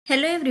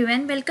Hello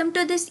everyone, welcome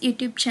to this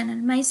YouTube channel.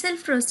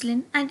 Myself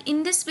Roslyn, and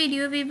in this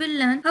video we will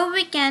learn how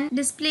we can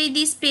display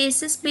the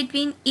spaces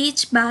between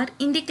each bar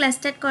in the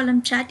clustered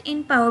column chart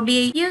in Power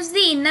BI. Use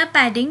the inner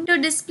padding to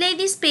display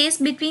the space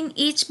between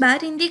each bar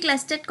in the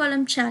clustered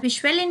column chart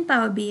visual in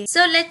Power BI.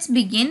 So let's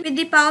begin with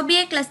the Power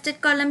BI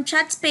clustered column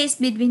chart space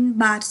between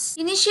bars.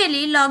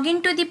 Initially log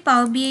into the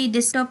Power BI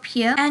desktop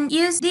here and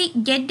use the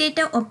get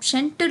data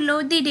option to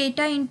load the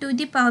data into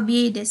the Power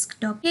BI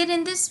desktop. Here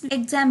in this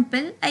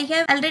example I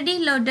have already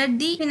loaded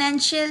the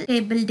financial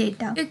table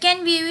data. You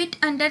can view it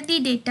under the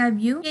data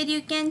view. Here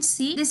you can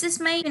see this is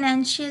my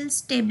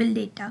financials table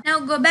data. Now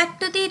go back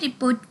to the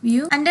report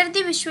view. Under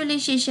the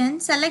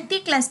visualization, select the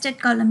clustered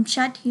column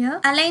chart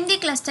here. Align the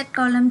clustered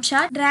column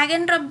chart. Drag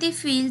and drop the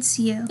fields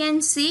here. You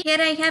can see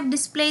here I have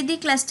displayed the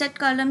clustered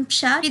column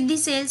chart with the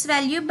sales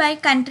value by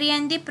country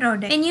and the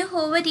product. When you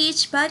hover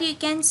each bar, you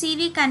can see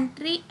the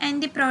country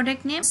and the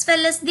product name as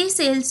well as the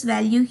sales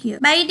value here.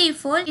 By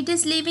default, it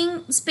is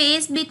leaving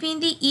space between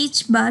the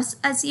each bars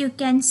as you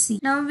can see.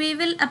 Now we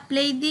will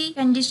apply the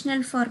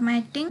conditional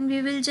formatting.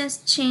 We will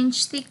just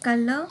change the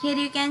color. Here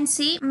you can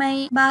see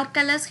my bar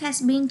colors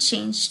has been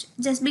changed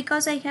just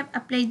because I have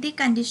applied the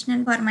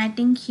conditional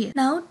formatting here.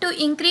 Now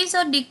to increase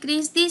or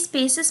decrease the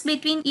spaces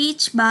between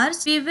each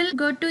bars, we will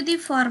go to the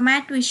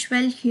format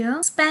visual here,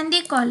 expand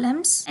the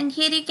columns, and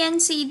here you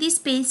can see the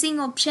spacing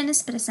option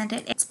is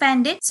presented.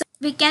 Expand it. So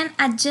we can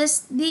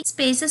adjust the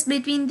spaces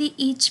between the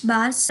each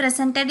bars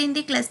presented in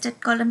the clustered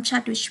column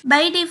chart visual.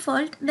 By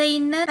default, the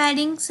inner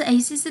padding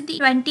size is the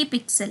 20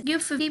 pixel.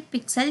 Give 50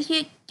 pixel. Here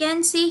you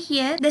can see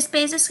here the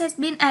spaces has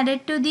been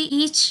added to the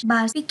each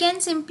bars. We can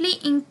simply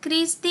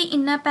increase the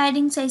inner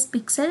padding size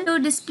pixel to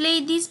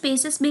display the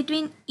spaces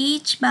between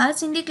each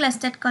bars in the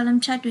clustered column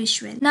chart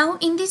visual. Now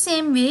in the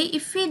same way,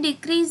 if we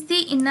decrease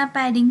the inner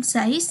padding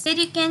size, here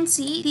you can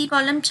see the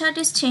column chart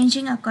is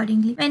changing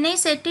accordingly. When I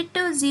set it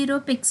to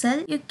 0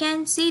 pixel, you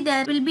can see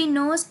there will be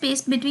no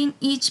space between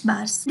each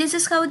bars. This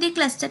is how the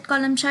clustered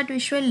column chart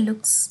visual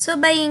looks. So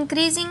by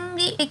increasing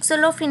the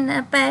pixel of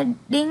inner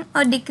padding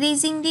or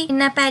decreasing the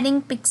inner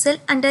padding pixel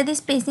under the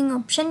spacing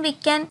option, we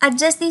can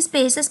adjust the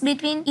spaces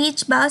between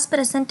each bars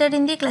presented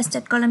in the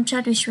clustered column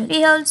chart visual.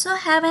 We also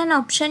have an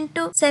option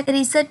to set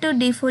reset to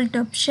default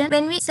option.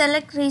 When we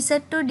select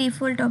reset to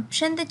default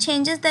option, the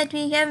changes that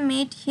we have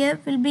made here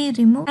will be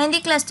removed and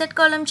the clustered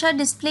column chart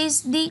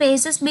displays the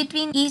spaces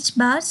between each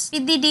bars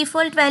with the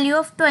default value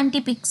of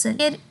 20 pixel.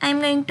 Here I am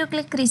going to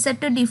click reset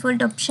to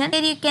default option.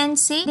 Here you can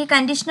see the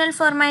conditional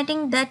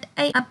formatting that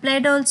I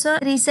applied also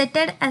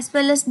resetted, as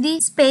well as the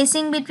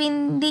spacing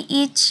between the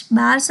each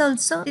bars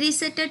also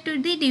resetted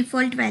to the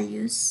default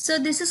values. So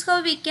this is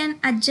how we can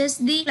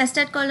adjust the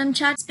clustered column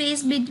chart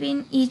space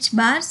between each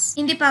bars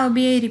in the Power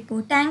BI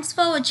report. Thanks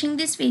for watching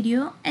this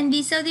video, and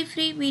these are the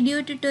free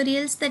video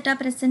tutorials that are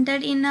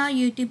presented in our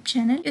YouTube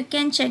channel. You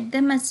can check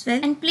them as well,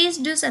 and please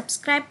do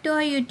subscribe to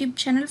our YouTube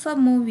channel for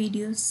more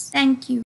videos. Thank you.